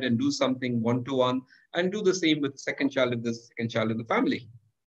some point and do something one-to-one, and do the same with the second child if there's a second child in the family.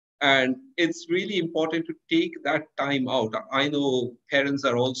 And it's really important to take that time out. I know parents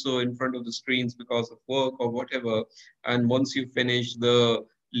are also in front of the screens because of work or whatever. And once you finish, the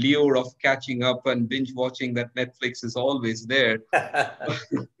lure of catching up and binge watching that Netflix is always there.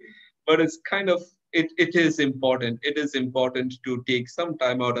 But it's kind of, it is important. It is important to take some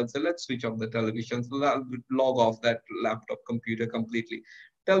time out and say, let's switch off the television. So that log off that laptop computer completely.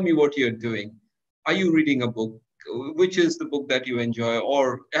 Tell me what you're doing. Are you reading a book? Which is the book that you enjoy?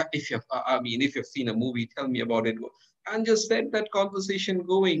 Or if you've seen a movie, tell me about it. And just set that conversation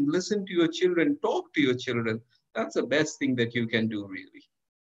going. Listen to your children, talk to your children. That's the best thing that you can do, really.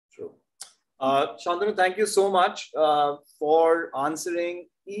 True. Santanu, thank you so much for answering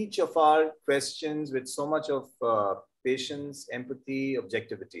each of our questions with so much of patience, empathy,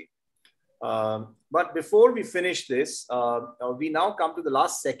 objectivity. But before we finish this, we now come to the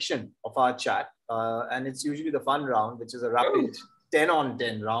last section of our chat. And it's usually the fun round, which is a rapid 10 on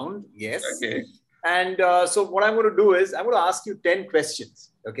 10 round. Yes. Okay. And so what I'm going to do is I'm going to ask you 10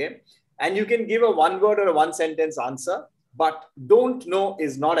 questions. Okay. And you can give a one word or a one sentence answer, but don't know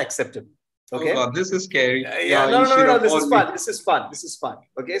is not acceptable. Okay. Oh God, this is scary. No. This is fun. This is fun.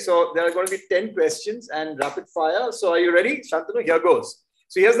 Okay. So there are going to be 10 questions and rapid fire. So are you ready? Shantanu, here goes.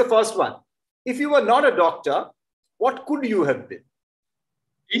 So here's the first one. If you were not a doctor, what could you have been?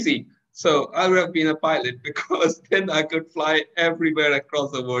 Easy. So I would have been a pilot because then I could fly everywhere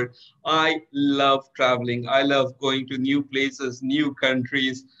across the world. I love traveling. I love going to new places, new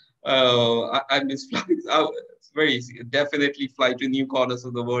countries. I miss flying. It's very easy. Definitely fly to new corners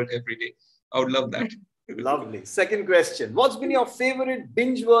of the world every day. I would love that. Lovely. Second question. What's been your favorite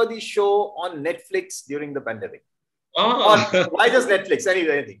binge-worthy show on Netflix during the pandemic? Why just Netflix?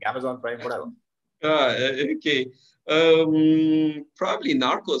 Anything. Amazon Prime, whatever. Okay. Probably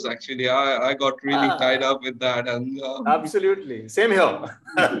Narcos, actually. I got really tied up with that. And absolutely. Same here.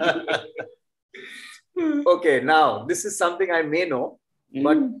 Okay, now this is something I may know,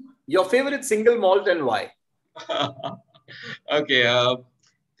 but your favorite single malt and why? Okay.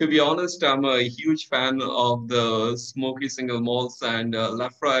 To be honest, I'm a huge fan of the smoky single malts, and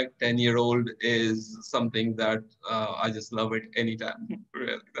Lafroig 10-year-old is something that I just love it anytime.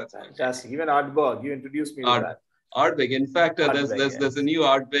 Really, that's fantastic. Even Ardbeg, you introduced me to that. Ardbeg. In fact, there's a new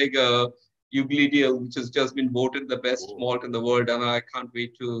Ardbeg Uglidial, which has just been voted the best malt in the world, and I can't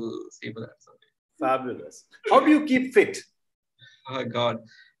wait to savor that someday. Fabulous. How do you keep fit? Oh God,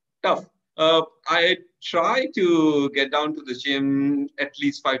 tough. I try to get down to the gym at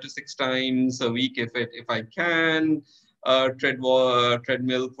least 5 to 6 times a week if I can.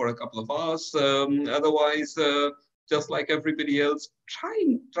 Treadmill for a couple of hours. Otherwise, just like everybody else,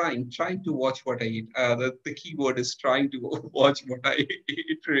 trying to watch what I eat. The key word is trying to watch what I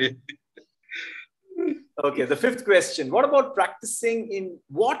eat, really. Okay, the fifth question. What about practicing in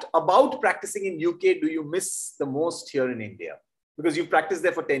UK do you miss the most here in India? Because you practiced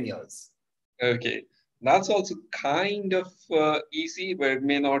there for 10 years. Okay, that's also kind of easy, but it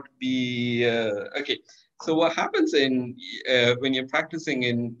may not be. Okay, so what happens when you're practicing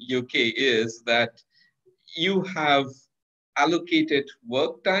in UK is that you have allocated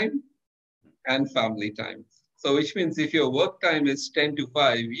work time and family time. So which means if your work time is 10 to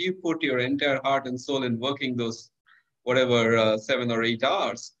 5, you put your entire heart and soul in working those whatever 7 or 8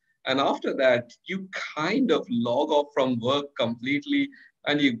 hours. And after that, you kind of log off from work completely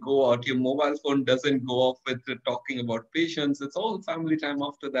and you go out. Your mobile phone doesn't go off with talking about patients. It's all family time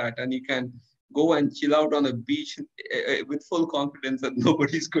after that. And you can go and chill out on a beach with full confidence that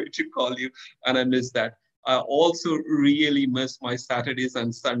nobody's going to call you. And I miss that. I also really miss my Saturdays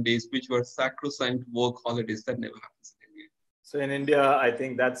and Sundays, which were sacrosanct work holidays. That never happens in India. So in India, I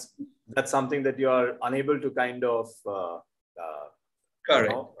think that's something that you are unable to kind of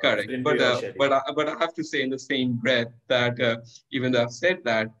Correct. fit into But your uh, schedule. but I, but I have to say in the same breath that even though I've said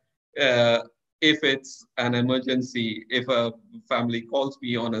that, if it's an emergency, if a family calls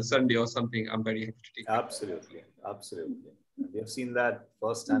me on a Sunday or something, I'm very happy to take it. Absolutely. Absolutely. We have seen that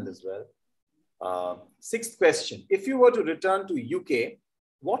firsthand as well. Sixth question. If you were to return to UK,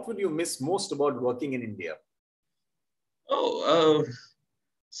 what would you miss most about working in India? Oh,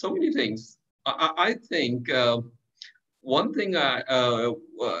 so many things. I think one thing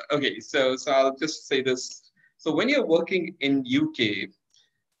okay, so I'll just say this. So when you're working in UK,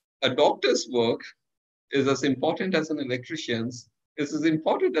 a doctor's work is as important as an electrician's, is as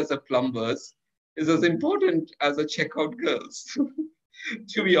important as a plumber's, is as important as a checkout girl's.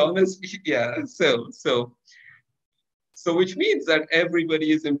 To be honest, yeah. So which means that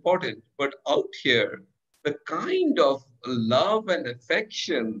everybody is important. But out here, the kind of love and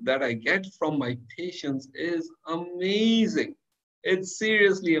affection that I get from my patients is amazing. It's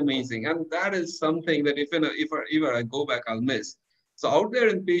seriously amazing. And that is something that if I go back, I'll miss. So out there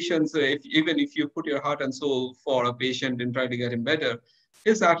in patients, even if you put your heart and soul for a patient and try to get him better,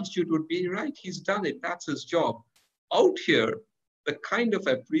 his attitude would be right. He's done it. That's his job. Out here, the kind of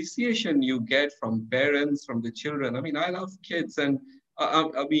appreciation you get from parents, from the children. I mean, I love kids, and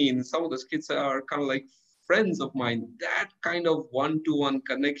I mean, some of those kids are kind of like friends of mine. That kind of one-to-one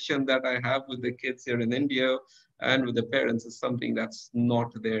connection that I have with the kids here in India and with the parents is something that's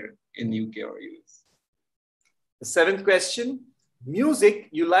not there in UK or US. The seventh question. Music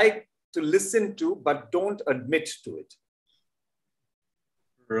you like to listen to but don't admit to it.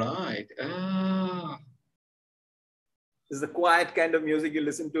 Right. This is the quiet kind of music you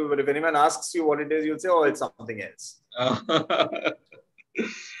listen to, but if anyone asks you what it is, you'll say, oh, it's something else.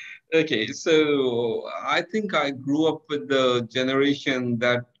 Okay, so I think I grew up with the generation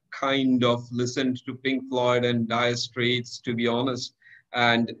that kind of listened to Pink Floyd and Dire Straits, to be honest.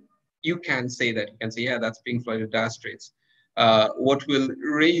 And you can say that. You can say, yeah, that's Pink Floyd or Dire Straits. What will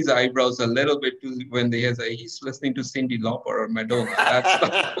raise eyebrows a little bit when they say he's listening to Cyndi Lauper or Madonna.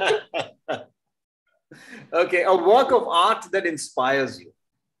 That's Okay, a work of art that inspires you.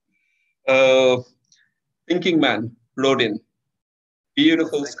 Thinking Man, Rodin.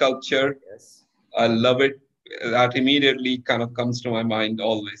 Beautiful sculpture. Yes. I love it. That immediately kind of comes to my mind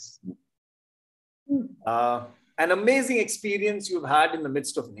always. An amazing experience you've had in the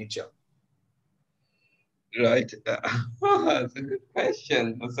midst of nature. Right. That's a good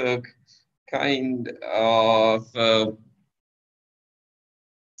question. That's a kind of.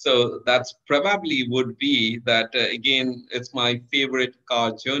 So that's probably would be that again, it's my favorite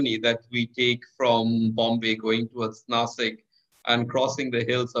car journey that we take from Bombay going towards Nasik and crossing the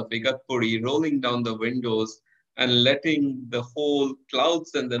hills of Igatpuri, rolling down the windows and letting the whole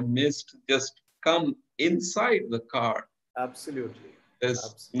clouds and the mist just come inside the car. Absolutely.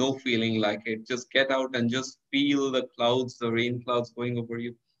 There's no feeling like it. Just get out and just feel the clouds, the rain clouds going over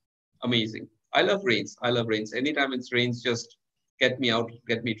you. Amazing. I love rains. I love rains. Anytime it rains, just get me out,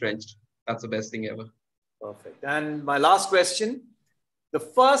 get me drenched. That's the best thing ever. Perfect. And my last question, the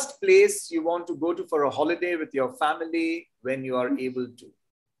first place you want to go to for a holiday with your family when you are able to?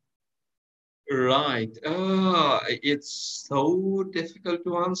 Right. It's so difficult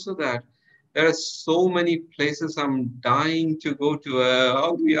to answer that. There are so many places I'm dying to go to.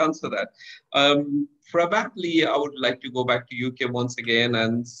 How do we answer that? Probably I would like to go back to UK once again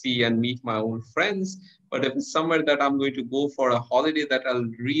and see and meet my old friends. But if it's somewhere that I'm going to go for a holiday that I'll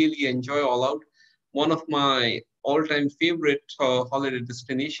really enjoy all out, one of my all-time favorite holiday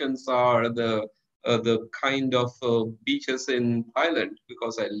destinations are the kind of beaches in Thailand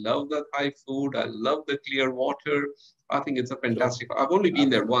because I love the Thai food. I love the clear water. I think it's a fantastic. I've only been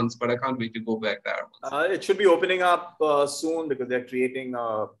there once, but I can't wait to go back there. It should be opening up soon because they're creating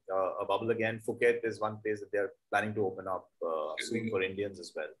a bubble again. Phuket is one place that they're planning to open up soon for Indians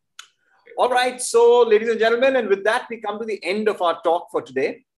as well. All right. So, ladies and gentlemen, and with that, we come to the end of our talk for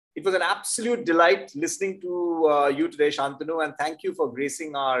today. It was an absolute delight listening to you today, Santanu, and thank you for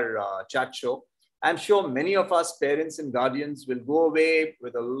gracing our chat show. I'm sure many of us parents and guardians will go away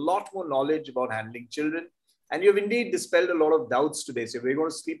with a lot more knowledge about handling children. And you've indeed dispelled a lot of doubts today. So we're going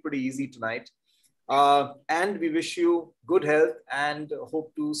to sleep pretty easy tonight. And we wish you good health and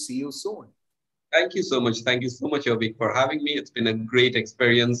hope to see you soon. Thank you so much. Thank you so much, Yobi, for having me. It's been a great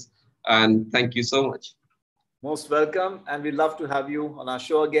experience. And thank you so much. Most welcome. And we'd love to have you on our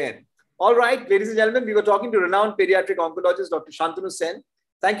show again. All right, ladies and gentlemen, we were talking to renowned pediatric oncologist, Dr. Santanu Sen.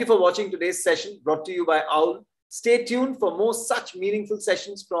 Thank you for watching today's session brought to you by OWL. Stay tuned for more such meaningful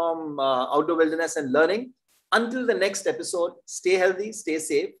sessions from Outdoor Wilderness and Learning. Until the next episode, stay healthy, stay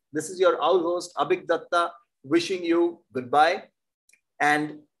safe. This is your OWL host, Abhik Datta, wishing you goodbye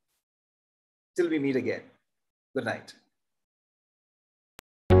and Till we meet again. Good night.